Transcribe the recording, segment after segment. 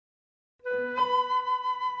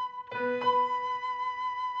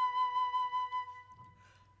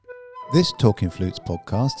This Talking Flutes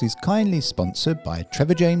podcast is kindly sponsored by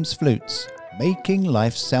Trevor James Flutes, making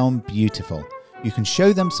life sound beautiful. You can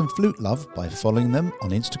show them some flute love by following them on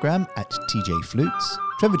Instagram at TJ Flutes,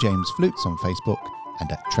 Trevor James Flutes on Facebook,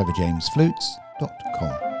 and at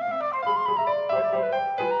trevorjamesflutes.com.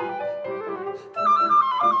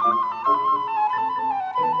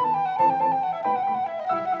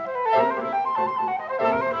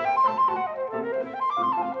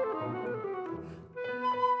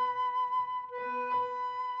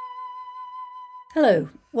 Hello,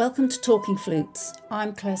 welcome to Talking Flutes.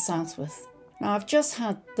 I'm Claire Southworth. Now, I've just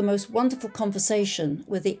had the most wonderful conversation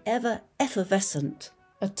with the ever effervescent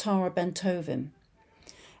Tara Bentovim.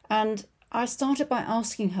 And I started by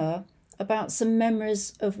asking her about some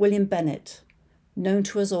memories of William Bennett, known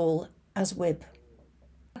to us all as Wib.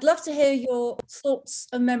 I'd love to hear your thoughts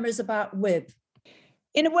and memories about Wib.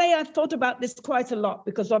 In a way, I've thought about this quite a lot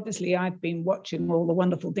because obviously I've been watching all the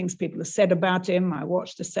wonderful things people have said about him. I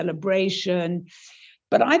watched the celebration,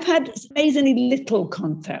 but I've had amazingly little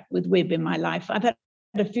contact with Wib in my life. I've had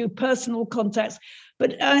a few personal contacts,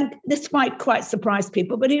 but this might quite surprise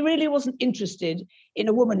people, but he really wasn't interested in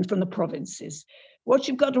a woman from the provinces. What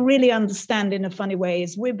you've got to really understand in a funny way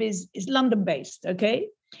is Wib is London-based, okay?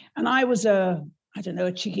 And I was a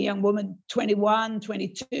cheeky young woman, 21,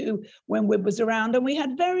 22, when Wib was around, and we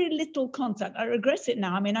had very little contact. I regret it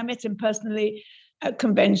now. I mean, I met him personally at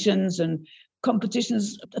conventions and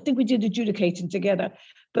competitions. I think we did adjudicating together,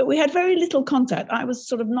 but we had very little contact. I was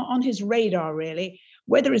sort of not on his radar, really,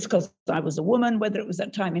 whether it's because I was a woman, whether it was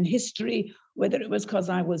that time in history, whether it was because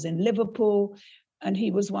I was in Liverpool and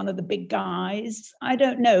he was one of the big guys. I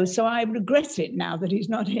don't know. So I regret it now that he's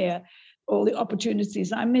not here. All the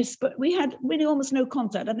opportunities I missed, but we had really almost no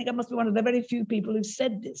contact. I think I must be one of the very few people who've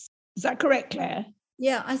said this. Is that correct, Claire?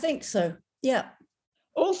 Yeah, I think so. Yeah.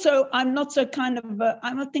 Also, I'm not so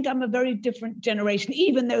I think I'm a very different generation,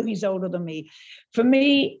 even though he's older than me. For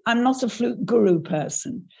me, I'm not a flute guru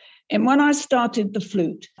person. And when I started the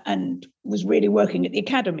flute and was really working at the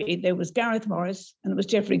academy, there was Gareth Morris and there was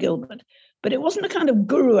Geoffrey Gilbert. But it wasn't a kind of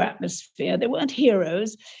guru atmosphere. There weren't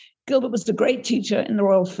heroes. Gilbert was a great teacher in the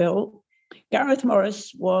Royal Phil. Gareth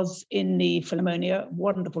Morris was in the Philharmonia,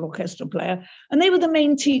 wonderful orchestral player, and they were the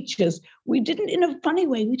main teachers. We didn't, in a funny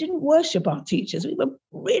way, we didn't worship our teachers. We were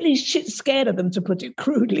really shit scared of them, to put it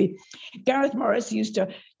crudely. Gareth Morris you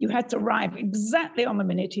had to arrive exactly on the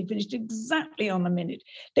minute. He finished exactly on the minute.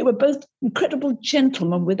 They were both incredible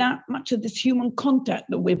gentlemen without much of this human contact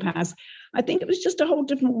that Wib has. I think it was just a whole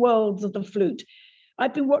different world of the flute.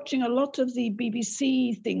 I've been watching a lot of the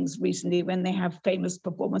BBC things recently when they have famous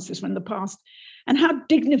performances from the past and how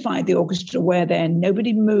dignified the orchestra were then.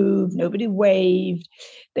 Nobody moved, nobody waved.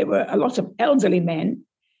 There were a lot of elderly men,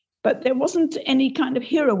 but there wasn't any kind of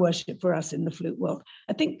hero worship for us in the flute world.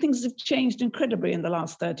 I think things have changed incredibly in the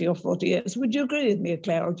last 30 or 40 years. Would you agree with me,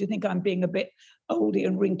 Claire, or do you think I'm being a bit oldie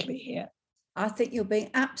and wrinkly here? I think you're being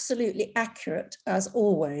absolutely accurate, as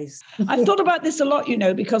always. I've thought about this a lot,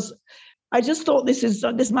 because I just thought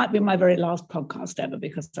this might be my very last podcast ever,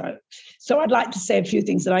 so I'd like to say a few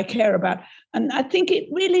things that I care about. And I think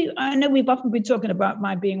I know we've often been talking about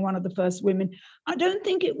my being one of the first women. I don't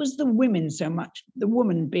think it was the women so much, the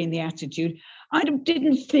woman being the attitude. I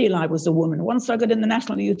didn't feel I was a woman. Once I got in the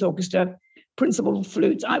National Youth Orchestra, principal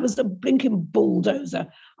flutes, I was a blinking bulldozer.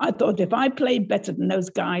 I thought if I played better than those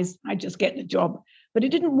guys, I'd just get the job. But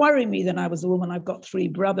it didn't worry me that I was a woman. I've got 3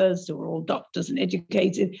 brothers who are all doctors and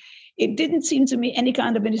educated. It didn't seem to me any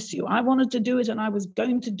kind of an issue. I wanted to do it and I was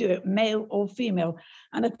going to do it, male or female.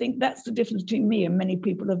 And I think that's the difference between me and many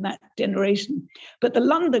people of that generation. But the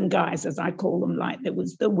London guys, as I call them, like there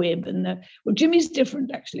was the Wib and Jimmy's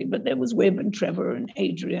different actually, but there was Wib and Trevor and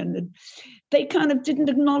Adrian. And they kind of didn't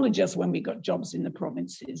acknowledge us when we got jobs in the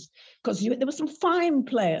provinces because there were some fine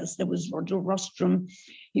players. There was Roger Rostrom.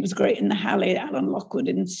 He was great in the Hallé, Alan Lockwood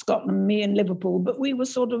in Scotland, me in Liverpool. But we were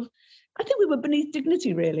I think we were beneath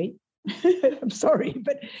dignity, really. I'm sorry,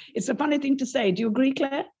 but it's a funny thing to say. Do you agree,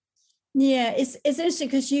 Claire? Yeah, it's interesting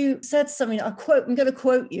because you said something, I'm going to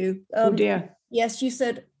quote you. Oh dear. Yes, you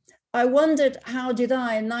said, I wondered how did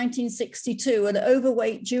I in 1962, an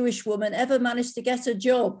overweight Jewish woman, ever manage to get a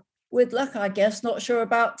job? With luck, I guess, not sure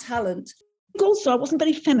about talent. Also, I wasn't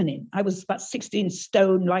very feminine. I was about 16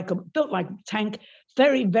 stone, built like a tank,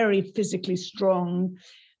 very, very physically strong.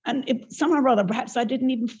 And somehow or other, perhaps I didn't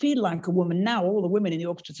even feel like a woman. Now all the women in the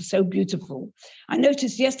orchestra are so beautiful. I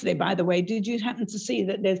noticed yesterday, by the way, did you happen to see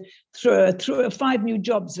that there's through 5 new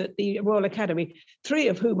jobs at the Royal Academy, 3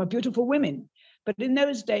 of whom are beautiful women? But in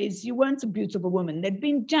those days, you weren't a beautiful woman. There'd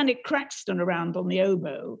been Janet Crackston around on the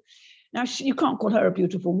oboe. Now, you can't call her a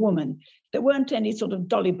beautiful woman. There weren't any sort of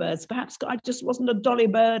dolly birds. Perhaps I just wasn't a dolly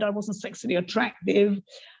bird. I wasn't sexually attractive.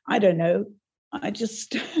 I don't know.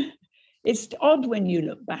 It's odd when you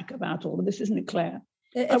look back about all of this, isn't it, Claire?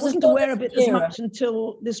 I wasn't aware of it as much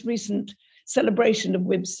until this recent celebration of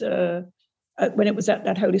Wibb's when it was at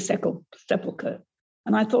that Holy Sepulchre.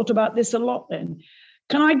 And I thought about this a lot then.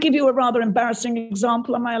 Can I give you a rather embarrassing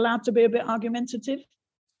example? Am I allowed to be a bit argumentative?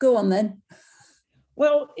 Go on then.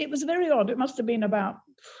 Well, it was very odd. It must have been about,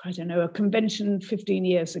 I don't know, a convention 15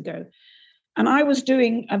 years ago. And I was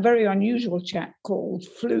doing a very unusual chat called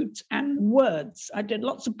Flute and Words. I did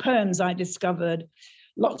lots of poems I discovered,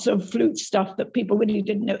 lots of flute stuff that people really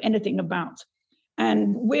didn't know anything about.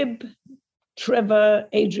 And Wibb, Trevor,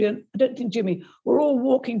 Adrian, I don't think Jimmy, were all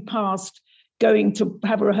walking past, going to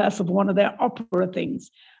have a rehearsal for one of their opera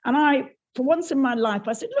things. And I, for once in my life,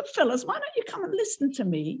 I said, look, fellas, why don't you come and listen to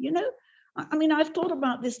me? You know, I mean, I've thought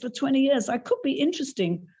about this for 20 years. I could be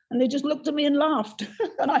interesting. And they just looked at me and laughed.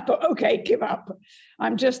 And I thought, okay, give up.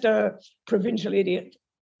 I'm just a provincial idiot.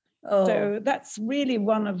 Oh. So that's really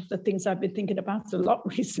one of the things I've been thinking about a lot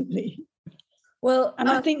recently. Well, and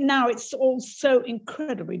I think now it's all so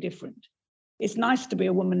incredibly different. It's nice to be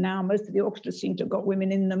a woman now. Most of the orchestras seem to have got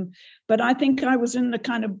women in them. But I think I was in the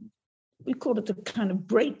kind of, we call it the kind of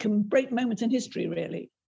break moment in history,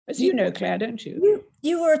 really. As you know, Claire, don't you?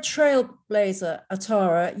 You were a trailblazer,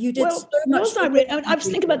 Atara. You did so much. I was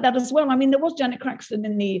thinking about that as well. I mean, there was Janet Craxton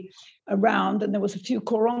in the round, and there was a few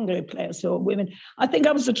cor anglais players who were women. I think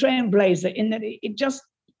I was a trailblazer in that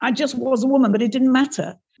I just was a woman, but it didn't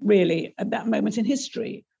matter really at that moment in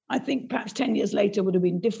history. I think perhaps 10 years later would have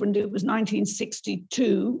been different. It was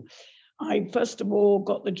 1962. I first of all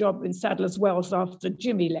got the job in Sadler's Wells after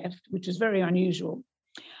Jimmy left, which was very unusual.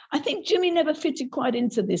 I think Jimmy never fitted quite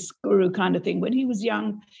into this guru kind of thing. When he was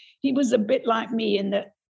young, he was a bit like me in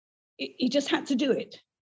that he just had to do it.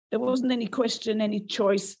 There wasn't any question, any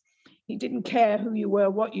choice. He didn't care who you were,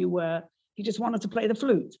 what you were. He just wanted to play the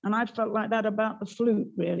flute. And I felt like that about the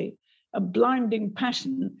flute, really. A blinding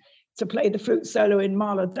passion to play the flute solo in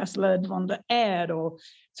Mahler, Das Lied von der Erde, or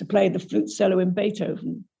to play the flute solo in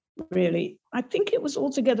Beethoven, really. I think it was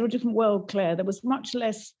altogether a different world, Claire. There was much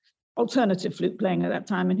less alternative flute playing at that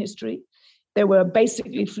time in history. There were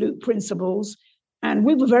basically flute principals. And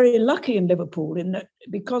we were very lucky in Liverpool in that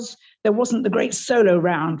because there wasn't the great solo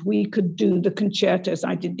round, we could do the concertos.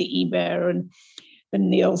 I did the Ibert and the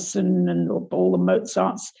Nielsen and all the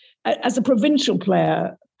Mozarts as a provincial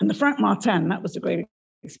player. And the Frank Martin, that was a great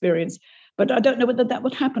experience. But I don't know whether that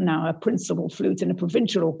would happen now. A principal flute in a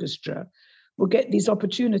provincial orchestra will get these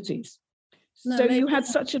opportunities. No, so you had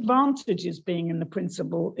such advantages being in a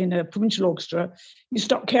provincial orchestra. You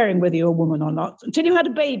stopped caring whether you're a woman or not until you had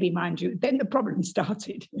a baby, mind you. Then the problem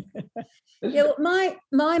started. Yeah, well,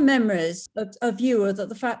 my memories of you are that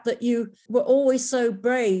the fact that you were always so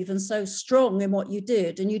brave and so strong in what you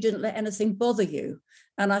did, and you didn't let anything bother you.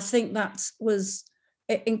 And I think that was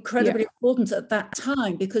incredibly important at that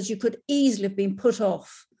time, because you could easily have been put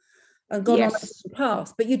off and gone on a different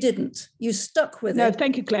path, but you didn't. You stuck with it. No,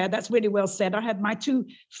 thank you, Claire. That's really well said. I had my two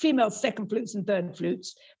female second flutes and third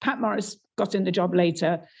flutes. Pat Morris got in the job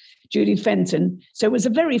later, Judy Fenton. So it was a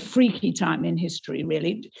very freaky time in history,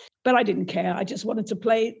 really. But I didn't care. I just wanted to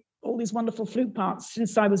play all these wonderful flute parts.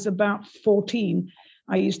 Since I was about 14,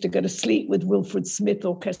 I used to go to sleep with Wilfred Smith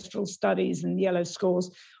orchestral studies and yellow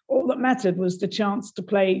scores. All that mattered was the chance to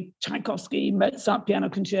play Tchaikovsky, Mozart piano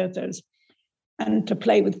concertos, and to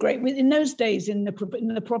play with in those days in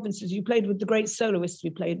the provinces, you played with the great soloists. We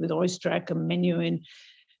played with Oistrakh and Menuhin,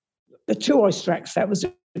 the two Oistrachs. That was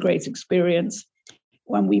a great experience.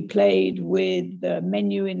 When we played with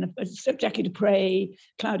Menuhin, Jackie Dupre,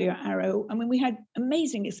 Claudio Arro, I mean, we had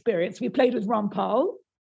amazing experience. We played with Ron Paul,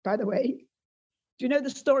 by the way. Do you know the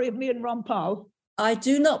story of me and Ron Paul? I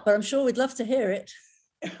do not, but I'm sure we'd love to hear it.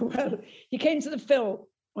 Well, he came to the Phil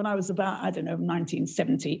when I was about,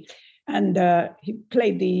 1970. And he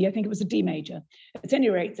played I think it was a D major. At any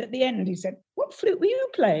rate, at the end, he said, "What flute were you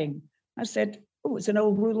playing?" I said, "Oh, it's an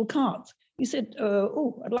old Rudel Cart." He said,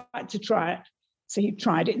 "I'd like to try it." So he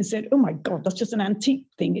tried it and said, "Oh my God, that's just an antique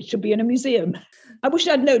thing. It should be in a museum." I wish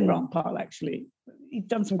I'd known Ron Paul, actually. He'd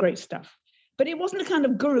done some great stuff. But it wasn't a kind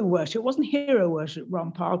of guru worship. It wasn't hero worship,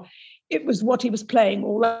 Ron Paul. It was what he was playing,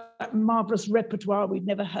 all that marvelous repertoire we'd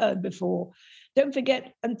never heard before. Don't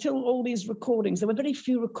forget, until all these recordings, there were very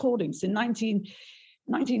few recordings. In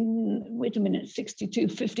 62,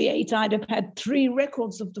 58, I'd have had 3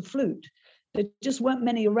 records of the flute. There just weren't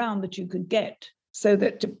many around that you could get. So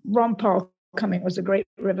that Ron Paul coming was a great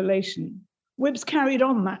revelation. Wibb's carried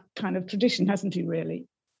on that kind of tradition, hasn't he, really?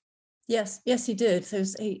 Yes, he did. So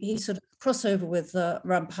he sort of crossover with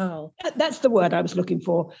Rampal. That's the word I was looking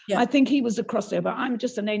for. Yeah. I think he was a crossover. I'm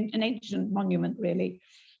just an ancient monument, really.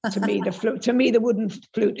 To me, the wooden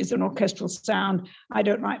flute is an orchestral sound. I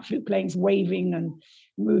don't like flute players waving and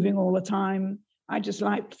moving all the time. I just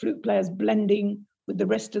like flute players blending with the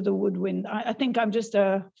rest of the woodwind. I think I'm just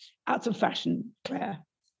out of fashion, Claire.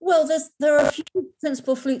 Well, there are a few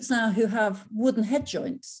principal flutes now who have wooden head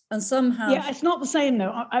joints, and some have. Yeah, it's not the same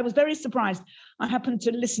though. I was very surprised. I happened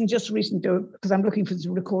to listen just recently because I'm looking for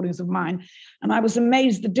some recordings of mine, and I was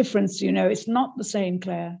amazed the difference. It's not the same,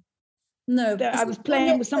 Claire. No, I was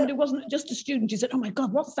playing with somebody who wasn't just a student. She said, "Oh my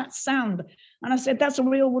God, what's that sound?" And I said, "That's a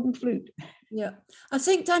real wooden flute." Yeah, I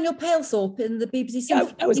think Daniel Palethorpe in the BBC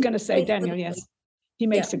Symphony. I was going to say Daniel. Yes. He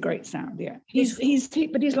makes a great sound, yeah.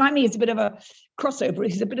 But he's like me. He's a bit of a crossover.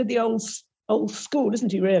 He's a bit of the old school,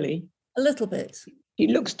 isn't he? Really, a little bit. He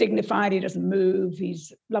looks dignified. He doesn't move.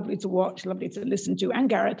 He's lovely to watch, lovely to listen to. And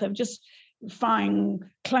Gareth are just fine,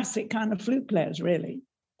 classic kind of flute players, really.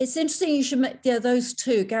 It's interesting you should make those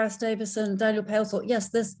two, Gareth Davis and Daniel Palethorpe. Yes,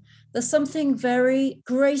 there's something very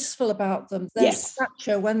graceful about them. Their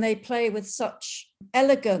stature when they play with such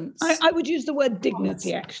elegance. I would use the word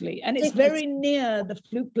dignity, actually. And it's very near the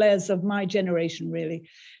flute players of my generation, really,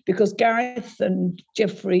 because Gareth and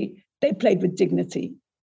Geoffrey, they played with dignity.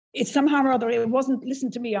 It's somehow or other, it wasn't, listen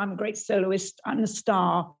to me, I'm a great soloist, I'm the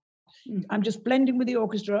star. I'm just blending with the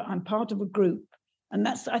orchestra, I'm part of a group. And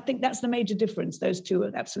I think that's the major difference. Those two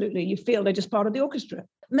are absolutely, you feel they're just part of the orchestra.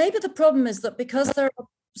 Maybe the problem is that because there are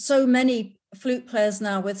so many flute players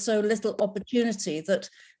now with so little opportunity, that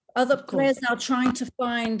other players now trying to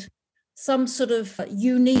find some sort of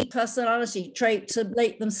unique personality trait to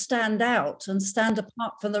make them stand out and stand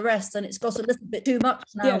apart from the rest. And it's got a little bit too much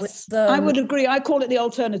now. Yes, I would agree. I call it the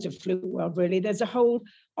alternative flute world, really. There's a whole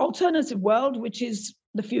alternative world, which is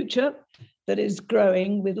the future, that is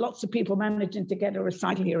growing with lots of people managing to get a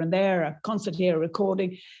recital here and there, a concert here, a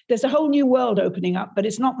recording. There's a whole new world opening up, but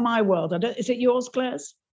it's not my world. Is it yours,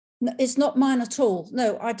 Claire's? No, it's not mine at all.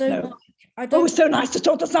 No, I don't. No. Oh, it's so nice to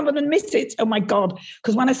talk to someone and miss it. Oh my God.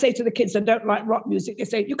 Because when I say to the kids, I don't like rock music, they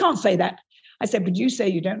say, you can't say that. I said, but you say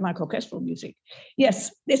you don't like orchestral music.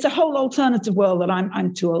 Yes, it's a whole alternative world that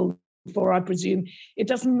I'm too old for, I presume. It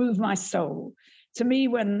doesn't move my soul. To me,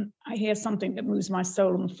 when I hear something that moves my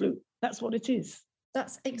soul on the flute, that's what it is.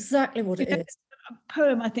 That's exactly what it is. A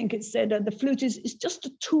poem, I think it said, the flute is just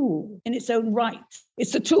a tool in its own right.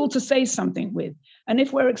 It's a tool to say something with. And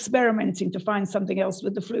if we're experimenting to find something else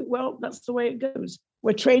with the flute, well, that's the way it goes.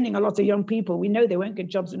 We're training a lot of young people. We know they won't get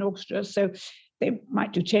jobs in orchestra, so they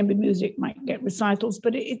might do chamber music, might get recitals,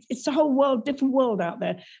 but it's a whole world, different world out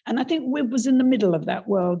there. And I think Wibb was in the middle of that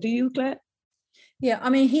world. Do you, Claire? Yeah, I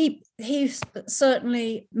mean, he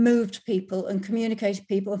certainly moved people and communicated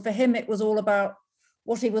people. And for him, it was all about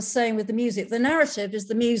what he was saying with the music. The narrative is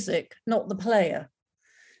the music, not the player.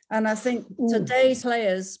 And I think today's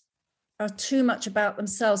players are too much about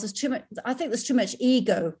themselves. There's too much. I think there's too much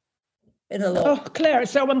ego in a lot. Oh, Claire,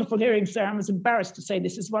 it's so wonderful hearing Sarah. I was embarrassed to say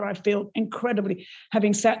this is what I feel incredibly,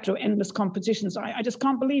 having sat through endless competitions. I just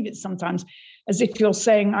can't believe it sometimes, as if you're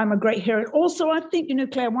saying I'm a great hero. Also, I think,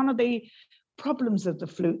 Claire, one of the problems of the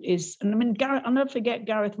flute is, and I mean, I'll never forget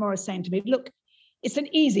Gareth Morris saying to me, look, it's an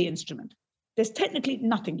easy instrument. There's technically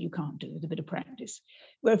nothing you can't do with a bit of practice.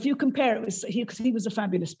 Where if you compare it with, because he was a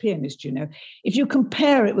fabulous pianist, if you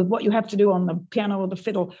compare it with what you have to do on the piano or the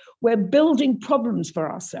fiddle, we're building problems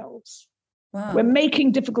for ourselves. Wow. We're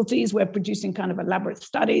making difficulties, we're producing kind of elaborate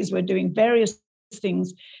studies, we're doing various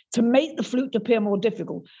things to make the flute appear more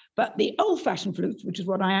difficult. But the old-fashioned flute, which is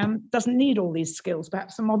what I am, doesn't need all these skills.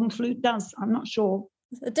 Perhaps the modern flute does. I'm not sure.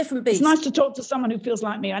 A different beast. It's nice to talk to someone who feels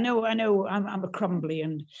like me. I know I'm a crumbly,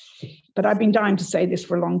 but I've been dying to say this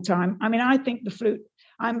for a long time. I mean, I think the flute,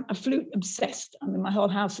 I'm a flute obsessed. I mean, my whole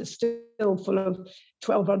house is still full of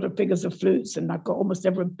 1,200 figures of flutes, and I've got almost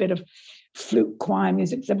every bit of flute choir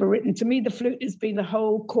music that's ever written. To me, the flute has been the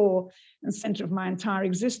whole core and center of my entire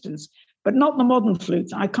existence, but not the modern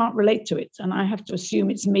flute. I can't relate to it, and I have to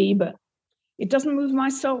assume it's me, but it doesn't move my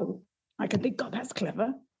soul. I can think, God, that's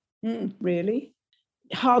clever. Really?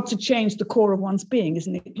 Hard to change the core of one's being,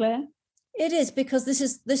 isn't it, Claire? It is, because this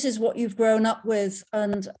is what you've grown up with,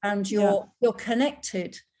 and you're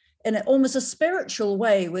connected in almost a spiritual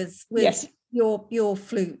way with yes. your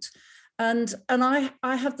flute. And I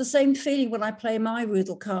have the same feeling when I play my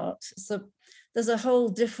Rudelkart. So there's a whole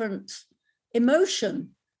different emotion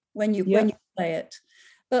when you play it.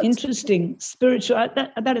 But interesting, spiritual.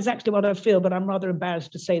 That is actually what I feel, but I'm rather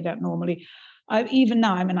embarrassed to say that normally. Even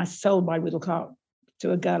now, I mean, I sold my Rudelkart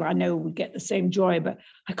to a girl I know would get the same joy, but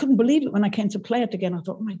I couldn't believe it when I came to play it again. I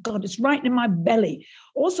thought, oh my God, it's right in my belly.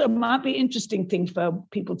 Also, it might be an interesting thing for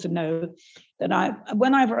people to know that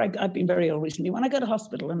I've been very ill recently, when I go to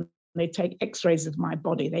hospital and they take x-rays of my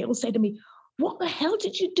body, they all say to me, what the hell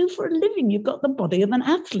did you do for a living? You've got the body of an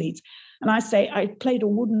athlete. And I say, I played a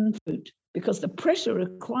wooden flute, because the pressure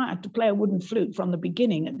required to play a wooden flute from the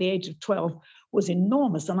beginning at the age of 12 was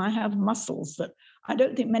enormous. And I have muscles that I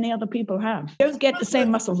don't think many other people have. You don't get the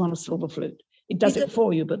same muscles on a silver flute. It does it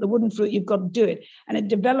for you, but the wooden flute, you've got to do it. And it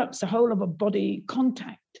develops a whole of a body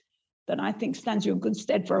contact that I think stands you in good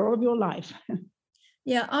stead for all of your life.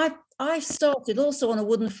 Yeah, I started also on a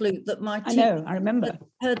wooden flute that my teacher I remember.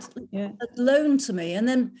 had loaned to me. And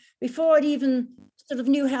then before I'd even sort of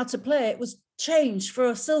knew how to play, it was changed for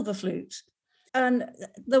a silver flute. And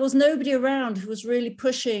there was nobody around who was really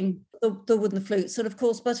pushing the wooden flutes. And of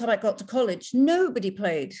course, by the time I got to college, nobody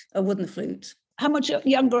played a wooden flute. How much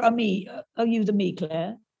younger are you than me,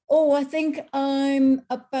 Claire? Oh, I think I'm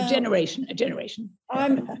about... A generation.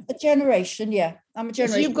 I'm a generation, yeah. I'm a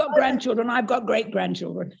generation. So you've got grandchildren, I've got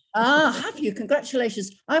great-grandchildren. Have you?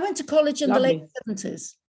 Congratulations. I went to college in the late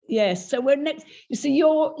 70s. Yes, so we're next. You see,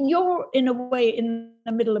 you're in a way in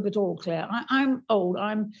the middle of it all, Claire. I'm old.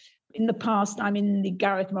 I'm in the past. I'm in the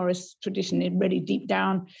Gareth Morris tradition, in really deep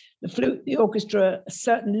down. The flute, the orchestra, a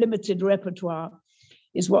certain limited repertoire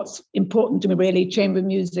is what's important to me, really, chamber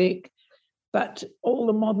music. But all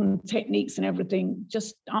the modern techniques and everything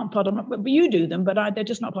just aren't part of my, but you do them, but they're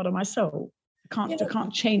just not part of my soul. I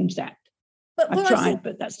can't change that. I've tried,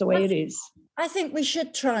 but that's the way it is. I think we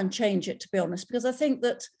should try and change it, to be honest, because I think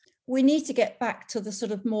that we need to get back to the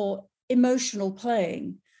sort of more emotional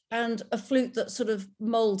playing and a flute that sort of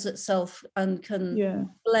molds itself and can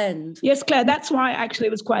blend. Yes, Claire, that's why I actually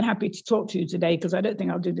was quite happy to talk to you today, because I don't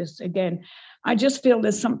think I'll do this again. I just feel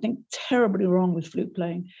there's something terribly wrong with flute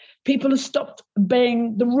playing. People have stopped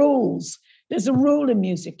obeying the rules. There's a rule in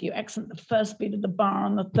music. You accent the first beat of the bar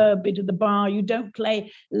on the third beat of the bar. You don't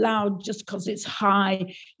play loud just because it's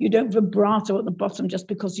high. You don't vibrato at the bottom just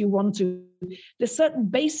because you want to. There's certain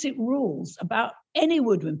basic rules about any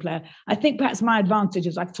woodwind player. I think perhaps my advantage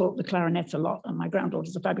is I've taught the clarinet a lot, and my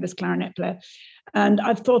granddaughter's a fabulous clarinet player. And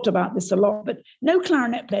I've thought about this a lot, but no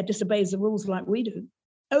clarinet player disobeys the rules like we do.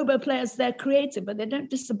 Oboe players, they're creative, but they don't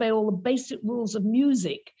disobey all the basic rules of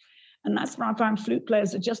music. And that's why I find flute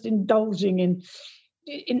players are just indulging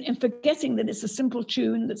in forgetting that it's a simple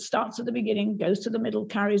tune that starts at the beginning, goes to the middle,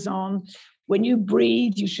 carries on. When you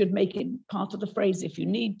breathe, you should make it part of the phrase if you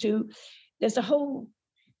need to. There's a whole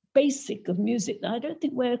basic of music that I don't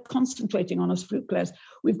think we're concentrating on as flute players.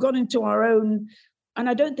 We've got into our own, and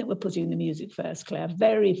I don't think we're putting the music first, Claire.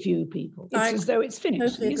 Very few people. It's as though it's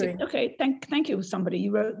finished. Totally music. Agree. Okay, thank you, somebody.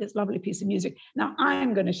 You wrote this lovely piece of music. Now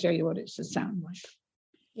I'm going to show you what it should sound like.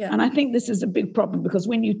 Yeah. And I think this is a big problem, because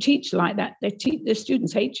when you teach like that, the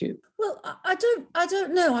students hate you. Well, I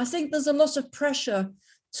don't know. I think there's a lot of pressure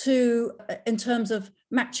in terms of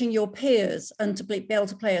matching your peers and to be able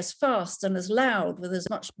to play as fast and as loud with as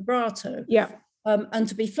much vibrato. Yeah. And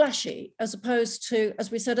to be flashy, as opposed to, as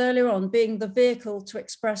we said earlier on, being the vehicle to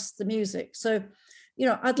express the music. So,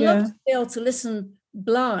 I'd love to be able to listen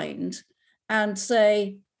blind and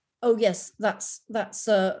say, oh yes, that's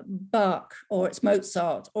Bach, or it's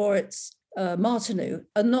Mozart, or it's Martineau,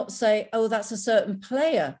 and not say, oh, that's a certain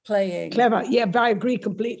player playing. Clever, yeah, I agree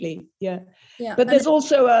completely, yeah. But there's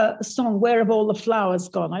also a song, Where Have All the Flowers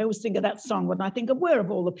Gone? I always think of that song when I think of Where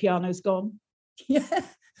Have All the Pianos Gone? Yeah.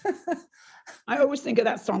 I always think of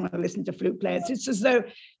that song when I listen to flute players. It's as though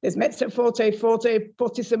there's mezzo, forte,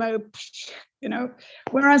 fortissimo,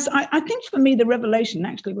 Whereas I think for me, the revelation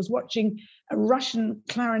actually was watching a Russian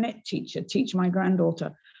clarinet teacher teach my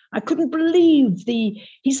granddaughter. I couldn't believe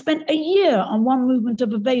he spent a year on one movement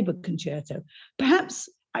of a Weber concerto. Perhaps,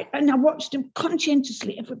 I watched him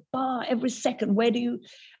conscientiously, every bar, every second.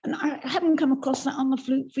 And I haven't come across that on the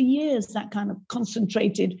flute for years, that kind of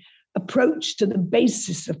concentrated approach to the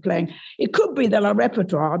basis of playing. It could be that our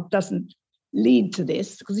repertoire doesn't lead to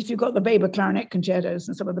this, because if you've got the Weber clarinet concertos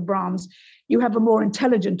and some of the Brahms, you have a more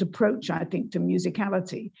intelligent approach, I think, to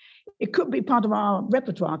musicality. It could be part of our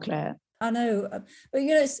repertoire, Claire. I know, but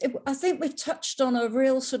I think we've touched on a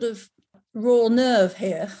real sort of raw nerve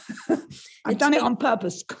here. I've done it on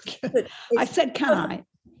purpose. I said, can I?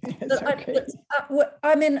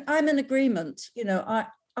 I'm in agreement.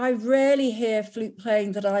 I rarely hear flute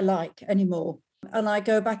playing that I like anymore. And I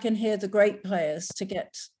go back and hear the great players to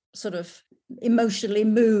get sort of emotionally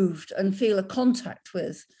moved and feel a contact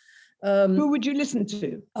with. Who would you listen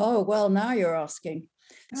to? Oh, well, now you're asking.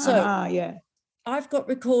 So yeah. I've got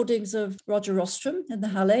recordings of Roger Rostrom in the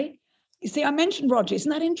Halle. You see, I mentioned Roger.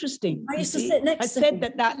 Isn't that interesting? I used to sit next to him. I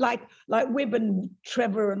said that like Wibb and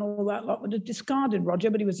Trevor and all that lot would have discarded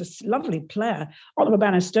Roger, but he was a lovely player. Oliver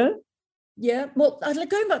Bannister. Yeah, well,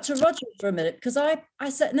 going back to Roger for a minute, because I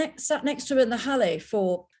sat next to him in the Halle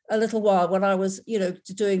for a little while when I was,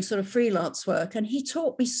 doing sort of freelance work, and he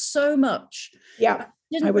taught me so much. Yeah,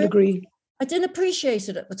 I would agree. I didn't appreciate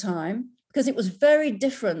it at the time because it was very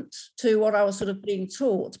different to what I was sort of being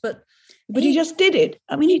taught, but he just did it.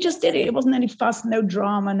 I mean, he just did it. It wasn't any fuss, no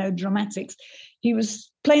drama, no dramatics. He was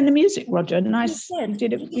playing the music, Roger. Nice. He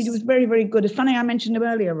did it. He was very, very good. It's funny I mentioned him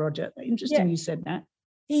earlier, Roger. Interesting you said that.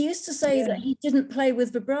 He used to say that he didn't play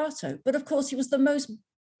with vibrato, but of course he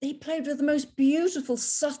played with the most beautiful,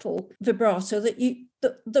 subtle vibrato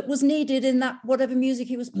that was needed in that whatever music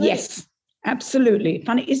he was playing. Yes, absolutely.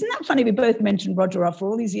 Funny. Isn't that funny? We both mentioned Roger after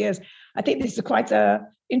all these years. I think this is quite an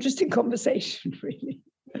interesting conversation, really.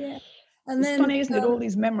 Yeah. And it's funny, isn't it? All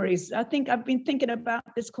these memories. I think I've been thinking about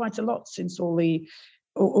this quite a lot since all the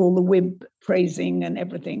Wibb praising and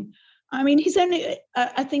everything. I mean, he's only,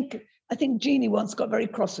 I think Jeannie once got very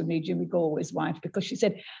cross with me, Jimmy Galway's wife, because she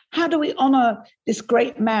said, how do we honor this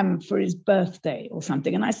great man for his birthday or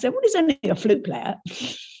something? And I said, well, he's only a flute player.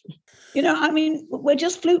 I mean, we're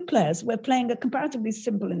just flute players. We're playing a comparatively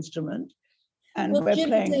simple instrument, and we're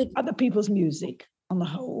playing other people's music on the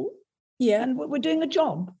whole. Yeah. And we're doing a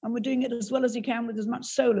job, and we're doing it as well as we can with as much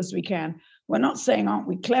soul as we can. We're not saying, aren't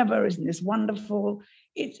we clever? Isn't this wonderful?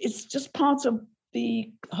 It's just part of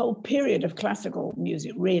the whole period of classical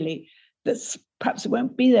music, really, that's perhaps it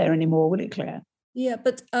won't be there anymore, will it, Claire? Yeah,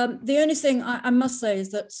 but the only thing I must say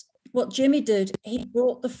is that what Jimmy did, he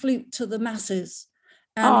brought the flute to the masses.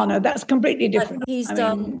 No, that's completely different. He's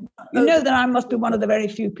done. You know that I must be one of the very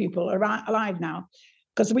few people alive now,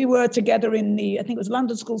 because we were together in I think it was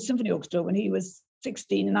London School Symphony Orchestra when he was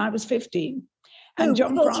 16 and I was 15. And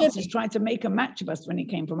John Francis tried to make a match of us when he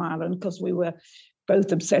came from Ireland, because we were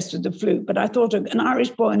both obsessed with the flute. But I thought an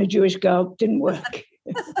Irish boy and a Jewish girl didn't work.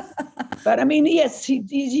 But I mean, yes,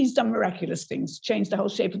 he's done miraculous things, changed the whole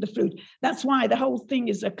shape of the flute. That's why the whole thing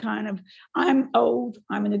is a kind of, I'm old,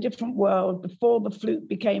 I'm in a different world before the flute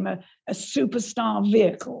became a superstar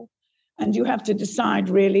vehicle. And you have to decide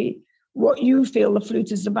really what you feel the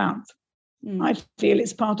flute is about. I feel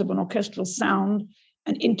it's part of an orchestral sound,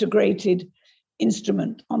 an integrated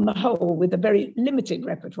instrument on the whole, with a very limited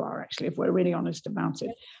repertoire, actually, if we're really honest about it.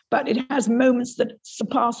 But it has moments that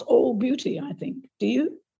surpass all beauty, I think. Do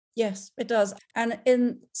you? Yes, it does. And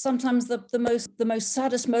in sometimes the most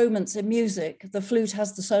saddest moments in music, the flute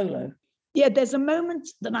has the solo. Yeah, there's a moment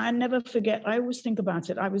that I never forget. I always think about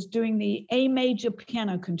it. I was doing the A major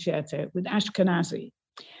piano concerto with Ashkenazi.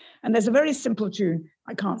 And there's a very simple tune.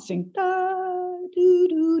 I can't sing. Da, doo,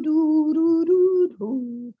 doo, doo, doo, doo,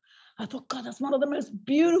 doo. I thought, God, that's one of the most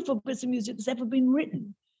beautiful bits of music that's ever been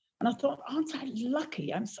written. And I thought, aren't I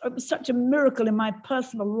lucky? It was such a miracle in my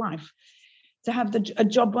personal life to have a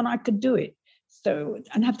job when I could do it. So,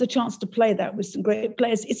 and have the chance to play that with some great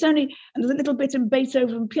players. It's only a little bit in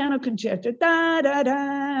Beethoven piano concerto. Da, da,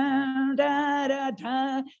 da, da, da,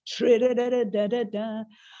 da, da, da, da, da, da.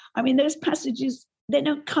 I mean, those passages, they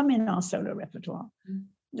don't come in our solo repertoire.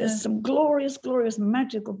 There's some glorious, glorious,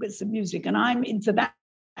 magical bits of music. And I'm into that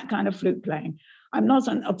kind of flute playing. I'm not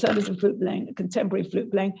an alternative flute playing, a contemporary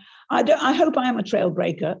flute playing. I hope I am a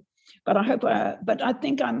trailbreaker, but I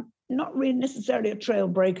think I'm not really necessarily a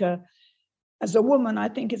trailbreaker as a woman. I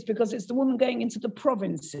think it's because it's the woman going into the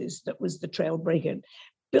provinces that was the trailbreaker,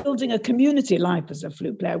 building a community life as a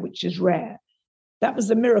flute player, which is rare. That was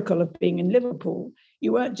the miracle of being in Liverpool.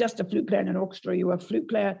 You weren't just a flute player in an orchestra, you were a flute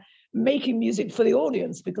player making music for the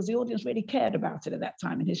audience, because the audience really cared about it at that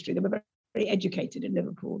time in history. They were very, very educated in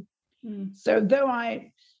Liverpool. So though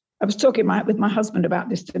I was talking with my husband about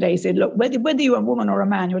this today, he said, look, whether you're a woman or a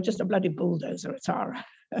man, you're just a bloody bulldozer at Tara.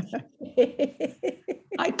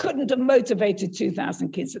 I couldn't have motivated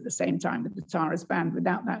 2,000 kids at the same time with the Tara's band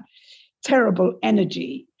without that terrible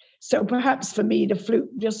energy. So perhaps for me, the flute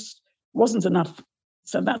just wasn't enough.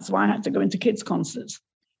 So that's why I had to go into kids' concerts.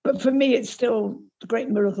 But for me, it's still the great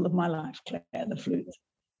miracle of my life, Claire, the flute.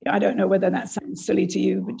 I don't know whether that sounds silly to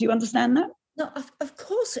you, but do you understand that? No, of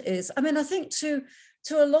course it is. I mean, I think to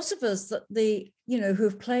a lot of us that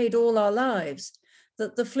who've played all our lives,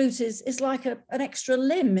 that the flute is like an extra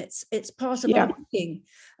limb. It's part of our being,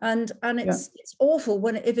 and it's awful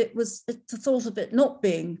if the thought of it not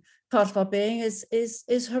being part of our being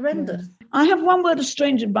is horrendous. I have one word of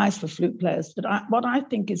strange advice for flute players what I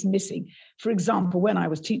think is missing. For example, when I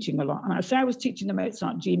was teaching a lot, and I was teaching the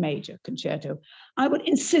Mozart G major concerto, I would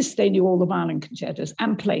insist they knew all the violin concertos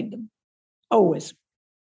and played them, always.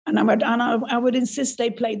 And I would insist they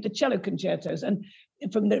played the cello concertos and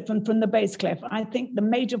from the bass clef. I think the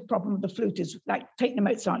major problem with the flute is, like, take the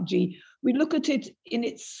Mozart G. We look at it in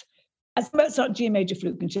its as Mozart G major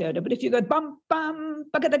flute concerto, but if you go bum bum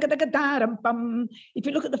bum, if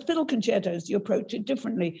you look at the fiddle concertos, you approach it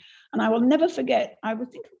differently. And I will never forget. I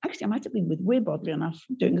would think, actually, I might have been with Weir, oddly enough,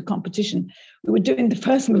 doing a competition. We were doing the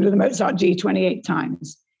first movement of the Mozart G 28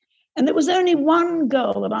 times. And there was only one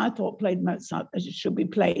girl that I thought played Mozart as it should be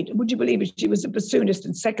played. Would you believe it? She was a bassoonist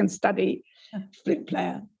and second study flute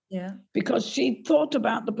player. Yeah. Because she thought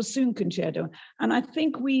about the bassoon concerto. And I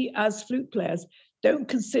think we as flute players don't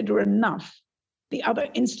consider enough the other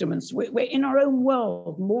instruments. We're in our own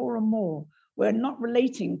world more and more. We're not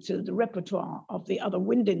relating to the repertoire of the other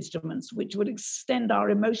wind instruments, which would extend our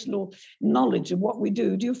emotional knowledge of what we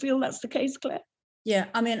do. Do you feel that's the case, Claire? Yeah,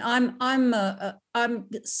 I mean,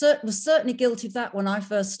 was certainly guilty of that when I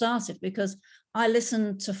first started, because I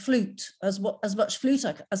listened to flute as much flute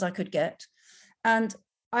as I could get, and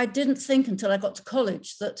I didn't think until I got to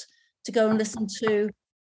college that to go and listen to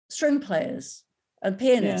string players and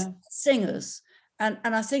pianists, singers, and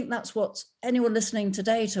I think that's what anyone listening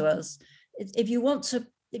today to us, if you want to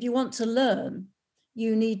learn,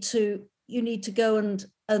 you need to go and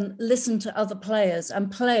listen to other players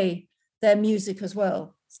and play their music as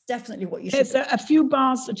well. It's definitely what you should. There's a few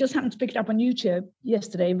bars. I just happened to pick it up on YouTube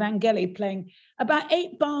yesterday. Vangelis playing about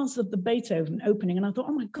 8 bars of the Beethoven opening, and I thought,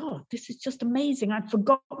 oh my God, this is just amazing. I'd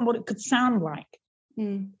forgotten what it could sound like.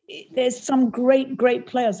 There's some great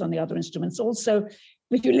players on the other instruments. Also,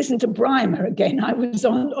 if you listen to Breimer again, I was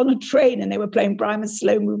on a train and they were playing Breimer's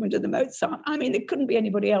slow movement of the Mozart. I mean, there couldn't be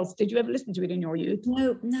anybody else. Did you ever listen to it in your youth?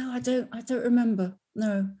 No, I don't remember.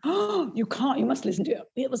 No. Oh, you can't. You must listen to it.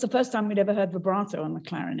 It was the first time we'd ever heard vibrato on the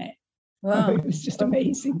clarinet. Wow. Oh, it was just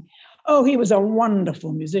amazing. Oh, he was a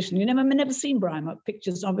wonderful musician. You never seen Breimer,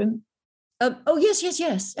 pictures of him? Oh,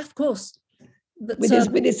 yes, of course. But,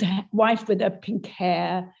 with his wife with her pink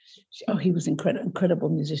hair. He was incredible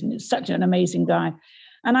musician. He's such an amazing guy.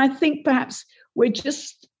 And I think perhaps we're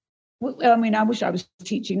just, I mean, I wish I was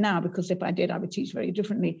teaching now, because if I did, I would teach very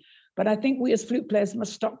differently. But I think we as flute players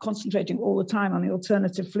must stop concentrating all the time on the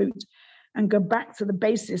alternative flute and go back to the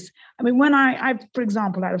basis. I mean, when I for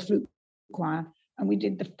example, had a flute choir and we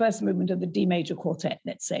did the first movement of the D major quartet,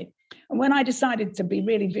 let's say. And when I decided to be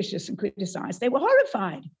really vicious and criticize, they were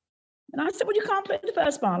horrified. And I said, well, you can't play the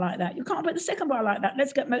first bar like that. You can't play the second bar like that.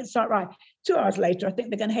 Let's get Mozart right. 2 hours later, I think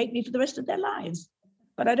they're going to hate me for the rest of their lives.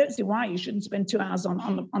 But I don't see why you shouldn't spend 2 hours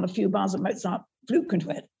on a few bars of Mozart flute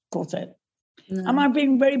quartet. No. Am I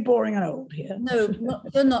being very boring and old here? No,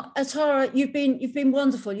 you're not. Atara, you've been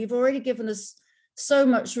wonderful. You've already given us so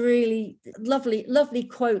much really lovely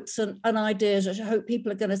quotes and ideas, which I hope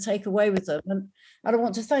people are going to take away with them. And I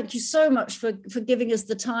want to thank you so much for giving us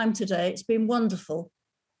the time today. It's been wonderful.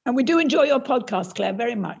 And we do enjoy your podcast, Claire,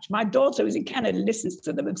 very much. My daughter, who's in Canada, listens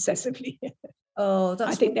to them obsessively. Oh,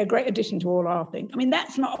 I think they're a great addition to all our things. I mean,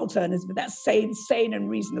 that's not alternatives, but that's sane and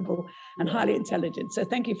reasonable and highly intelligent. So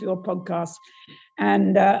thank you for your podcast.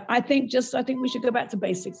 And I think we should go back to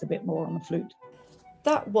basics a bit more on the flute.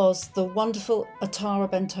 That was the wonderful Atara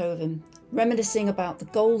Benthoven, reminiscing about the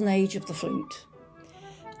golden age of the flute.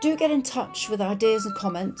 Do get in touch with ideas and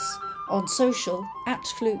comments on social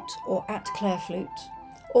 @flute or @claireflute,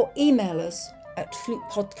 or email us at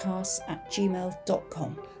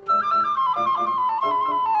flutepodcasts@gmail.com.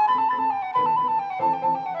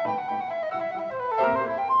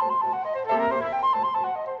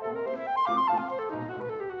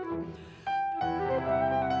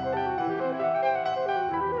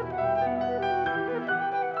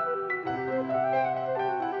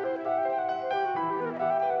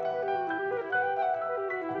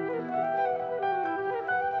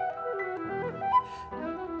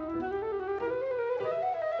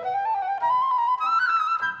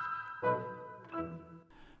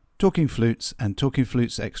 Talking Flutes and Talking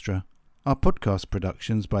Flutes Extra are podcast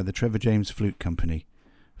productions by the Trevor James Flute Company.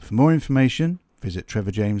 For more information, visit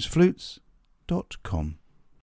trevorjamesflutes.com.